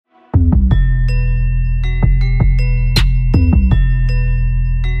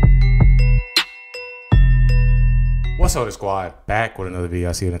Also, the squad back with another video.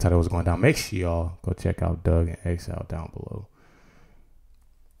 I see it in the title was going down. Make sure y'all go check out Doug and Exile down below.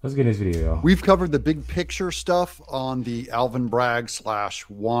 Let's get this video, y'all. We've covered the big picture stuff on the Alvin Bragg /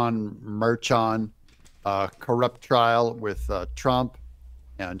 Juan Merchan corrupt trial with Trump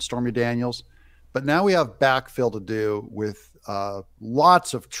and Stormy Daniels. But now we have backfill to do with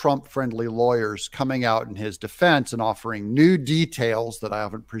lots of Trump-friendly lawyers coming out in his defense and offering new details that I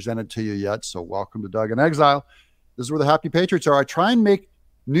haven't presented to you yet. So welcome to Doug in Exile. This is where the happy patriots are. I try and make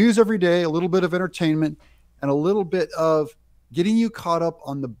news every day, a little bit of entertainment, and a little bit of getting you caught up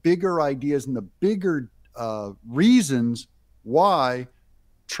on the bigger ideas and the bigger reasons why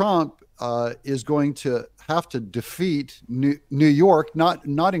Trump is going to have to defeat New York,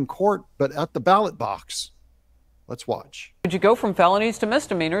 not in court, but at the ballot box. Let's watch. Would you go from felonies to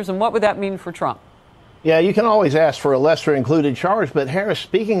misdemeanors, and what would that mean for Trump? Yeah, you can always ask for a lesser included charge, but Harris,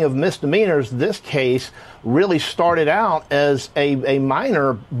 speaking of misdemeanors, this case really started out as a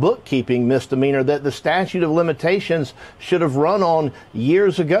minor bookkeeping misdemeanor that the statute of limitations should have run on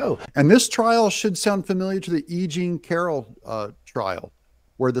years ago. And this trial should sound familiar to the E. Jean Carroll trial,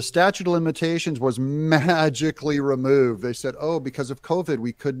 where the statute of limitations was magically removed. They said, oh, because of COVID,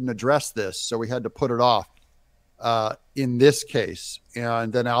 we couldn't address this, so we had to put it off. In this case,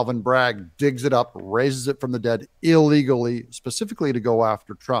 and then Alvin Bragg digs it up, raises it from the dead illegally, specifically to go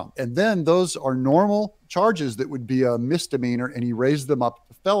after Trump. And then those are normal charges that would be a misdemeanor, and he raised them up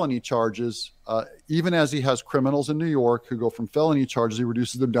to felony charges. Even as he has criminals in New York who go from felony charges, he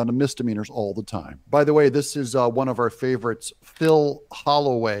reduces them down to misdemeanors all the time. By the way, this is one of our favorites, Phil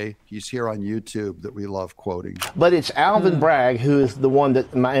Holloway. He's here on YouTube that we love quoting. But it's Alvin Bragg who is the one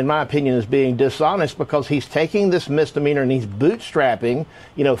that, in my opinion, is being dishonest, because he's taking this misdemeanor and he's bootstrapping,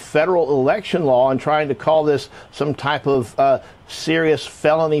 federal election law and trying to call this some type of serious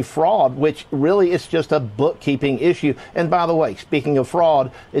felony fraud, which really is just a bookkeeping issue. And by the way, speaking of fraud,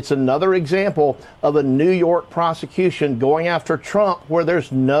 it's another example of a New York prosecution going after Trump where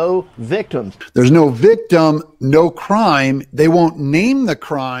there's no victims. There's no victim, no crime. They won't name the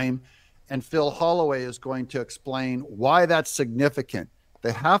crime. And Phil Holloway is going to explain why that's significant.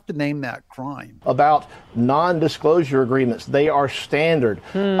 They have to name that crime. About non-disclosure agreements, they are standard.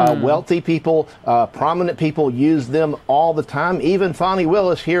 Wealthy people, prominent people use them all the time. Even Fani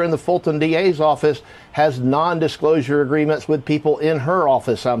Willis here in the Fulton DA's office has non-disclosure agreements with people in her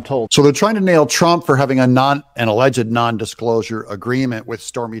office, I'm told. So they're trying to nail Trump for having an alleged non-disclosure agreement with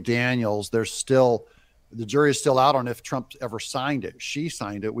Stormy Daniels. The jury is still out on if Trump ever signed it. She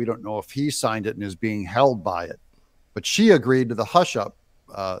signed it. We don't know if he signed it and is being held by it. But she agreed to the hush-up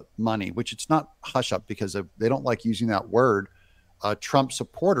money, which it's not hush up because they don't like using that word, Trump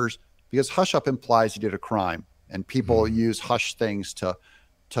supporters, because hush up implies he did a crime, and people use hush things to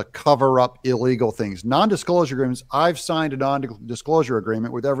cover up illegal things. Non-disclosure agreements, I've signed a non-disclosure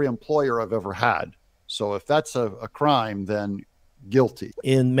agreement with every employer I've ever had. So if that's a crime, then guilty.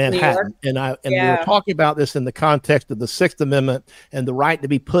 In Manhattan. And we were talking about this in the context of the Sixth Amendment and the right to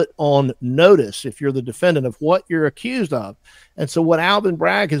be put on notice if you're the defendant of what you're accused of. And so what Alvin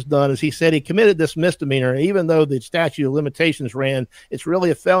Bragg has done is he said he committed this misdemeanor, even though the statute of limitations ran, it's really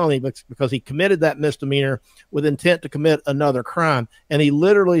a felony because he committed that misdemeanor with intent to commit another crime. And he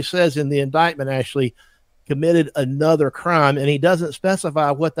literally says in the indictment, actually, committed another crime, and he doesn't specify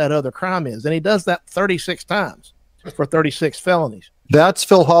what that other crime is. And he does that 36 times. For 36 felonies. That's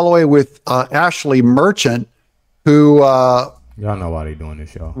Phil Holloway with Ashley Merchant, who y'all know why they doing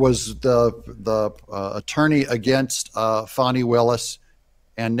this, y'all. Was the attorney against Fani Willis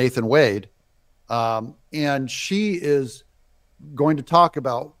and Nathan Wade, and she is going to talk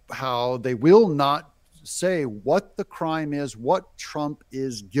about how they will not say what the crime is, what Trump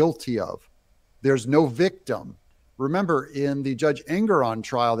is guilty of. There's no victim. Remember, in the Judge Engeron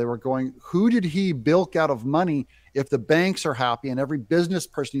trial, they were going, who did he bilk out of money? If the banks are happy and every business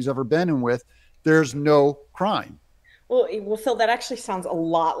person he's ever been in with, there's no crime. Well, Phil, that actually sounds a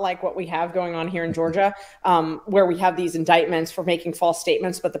lot like what we have going on here in Georgia, where we have these indictments for making false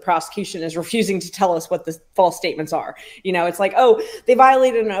statements, but the prosecution is refusing to tell us what the false statements are. It's like, oh, they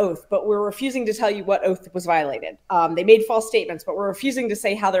violated an oath, but we're refusing to tell you what oath was violated. They made false statements, but we're refusing to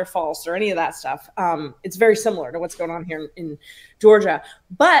say how they're false or any of that stuff. It's very similar to what's going on here in Georgia.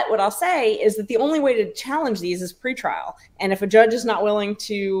 But what I'll say is that the only way to challenge these is pretrial. And if a judge is not willing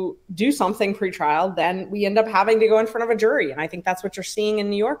to do something pretrial, then we end up having to go in front of a jury. And I think that's what you're seeing in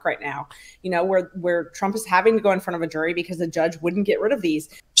New York right now, where Trump is having to go in front of a jury because the judge wouldn't get rid of these.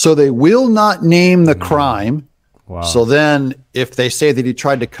 So they will not name the crime. Wow. So then if they say that he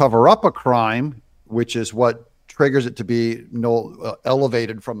tried to cover up a crime, which is what triggers it to be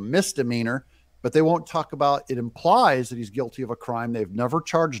elevated from misdemeanor, but they won't talk about it. Implies that he's guilty of a crime they've never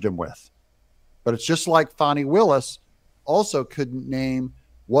charged him with. But it's just like Fani Willis also couldn't name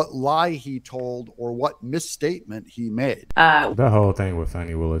what lie he told or what misstatement he made. That whole thing with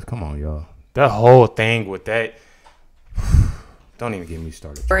Fani Willis, come on, y'all. That whole thing with that, don't even get me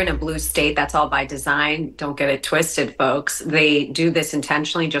started. We're in a blue state. That's all by design. Don't get it twisted, folks. They do this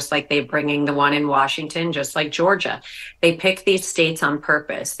intentionally, just like they're bringing the one in Washington, just like Georgia. They pick these states on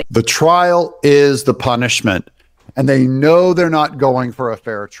purpose. The trial is the punishment, and they know they're not going for a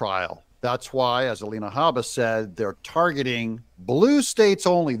fair trial. That's why, as Alina Habba said, they're targeting blue states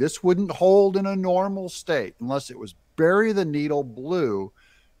only. This wouldn't hold in a normal state unless it was bury the needle blue,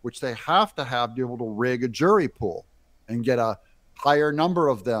 which they have to be able to rig a jury pool and get a higher number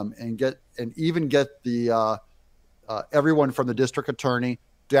of them and even get the everyone from the district attorney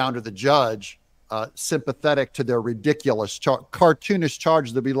down to the judge sympathetic to their ridiculous cartoonish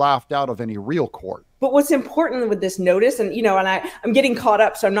charge to be laughed out of any real court. But what's important with this notice, and I'm getting caught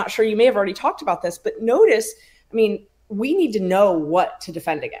up, so I'm not sure, you may have already talked about this, but notice, I mean, we need to know what to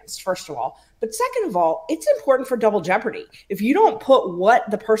defend against, first of all. But second of all, it's important for double jeopardy. If you don't put what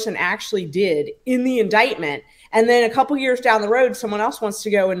the person actually did in the indictment, and then a couple years down the road, someone else wants to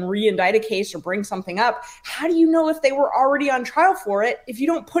go and re-indict a case or bring something up, how do you know if they were already on trial for it if you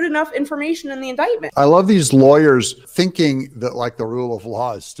don't put enough information in the indictment? I love these lawyers thinking that like the rule of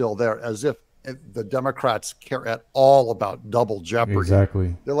law is still there, as if the Democrats care at all about double jeopardy.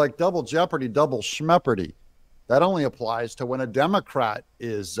 Exactly. They're like, double jeopardy, double schmepperdy. That only applies to when a Democrat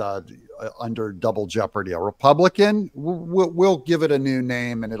is under double jeopardy. A Republican, we'll give it a new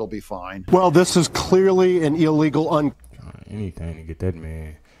name and it'll be fine. Well, this is clearly an illegal anything to get that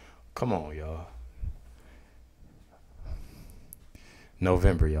man. Come on, y'all.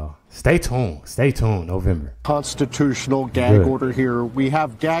 November, y'all. Stay tuned. Stay tuned. November. Constitutional gag order here. We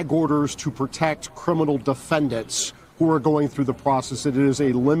have gag orders to protect criminal defendants who are going through the process. It is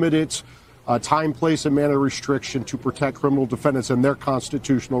a limited time, place, and manner restriction to protect criminal defendants and their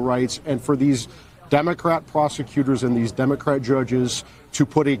constitutional rights. And for these Democrat prosecutors and these Democrat judges to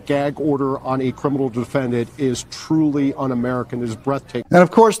put a gag order on a criminal defendant is truly un-American, is breathtaking. And of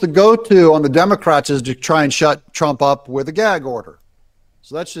course, the go-to on the Democrats is to try and shut Trump up with a gag order.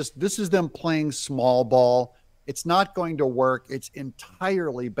 So this is them playing small ball. It's not going to work. It's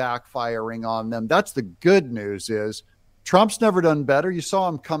entirely backfiring on them. That's the good news is Trump's never done better. You saw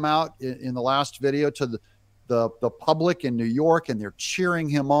him come out in the last video to the public in New York, and they're cheering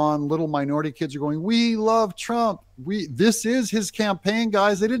him on. Little minority kids are going, "We love Trump. This is his campaign,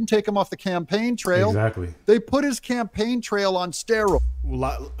 guys." They didn't take him off the campaign trail. Exactly. They put his campaign trail on steroids.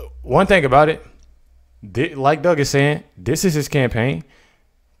 One thing about it, like Doug is saying, this is his campaign.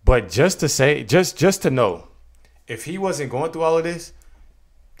 But just to say, just to know, if he wasn't going through all of this,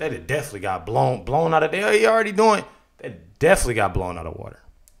 that it definitely got blown out of there. He already doing. That definitely got blown out of water.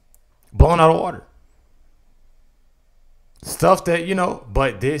 Blown out of water. Stuff that,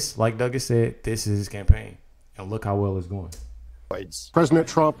 but this, like Doug has said, this is his campaign. And look how well it's going. President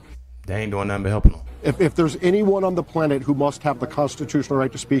Trump, they ain't doing nothing but helping him. If there's anyone on the planet who must have the constitutional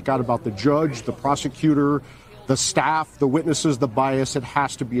right to speak out about the judge, the prosecutor, the staff, the witnesses, the bias, it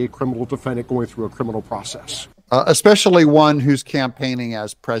has to be a criminal defendant going through a criminal process. Especially one who's campaigning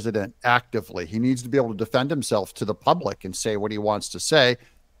as president actively. He needs to be able to defend himself to the public and say what he wants to say.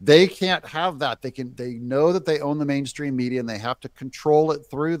 They can't have that. They know that they own the mainstream media and they have to control it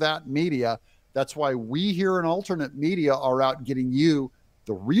through that media. That's why we here in alternate media are out getting you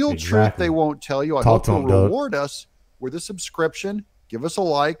the real truth they won't tell you. I hope you'll reward us with a subscription. Give us a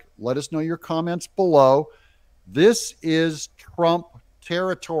like. Let us know your comments below. This is Trump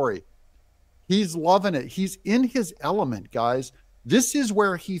territory. He's loving it. He's in his element, guys. This is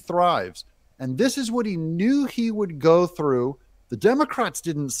where he thrives. And this is what he knew he would go through. The Democrats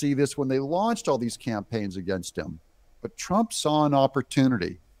didn't see this when they launched all these campaigns against him. But Trump saw an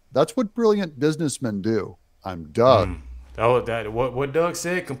opportunity. That's what brilliant businessmen do. I'm Doug. What Doug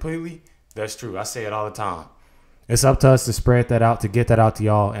said completely, that's true. I say it all the time. It's up to us to spread that out, to get that out to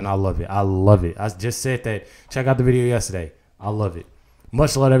y'all, and I love it. I love it. I just said that. Check out the video yesterday. I love it.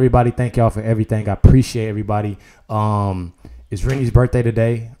 Much love, everybody. Thank y'all for everything. I appreciate everybody. It's Rennie's birthday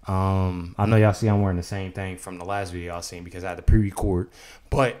today. I know y'all see I'm wearing the same thing from the last video y'all seen because I had to pre-record,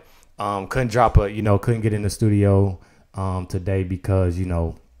 but couldn't couldn't get in the studio today because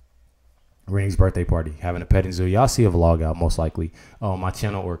Rennie's birthday party, having a petting zoo. Y'all see a vlog out most likely on my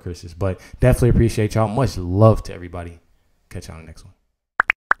channel or Chris's, but definitely appreciate y'all. Much love to everybody. Catch y'all on the next one.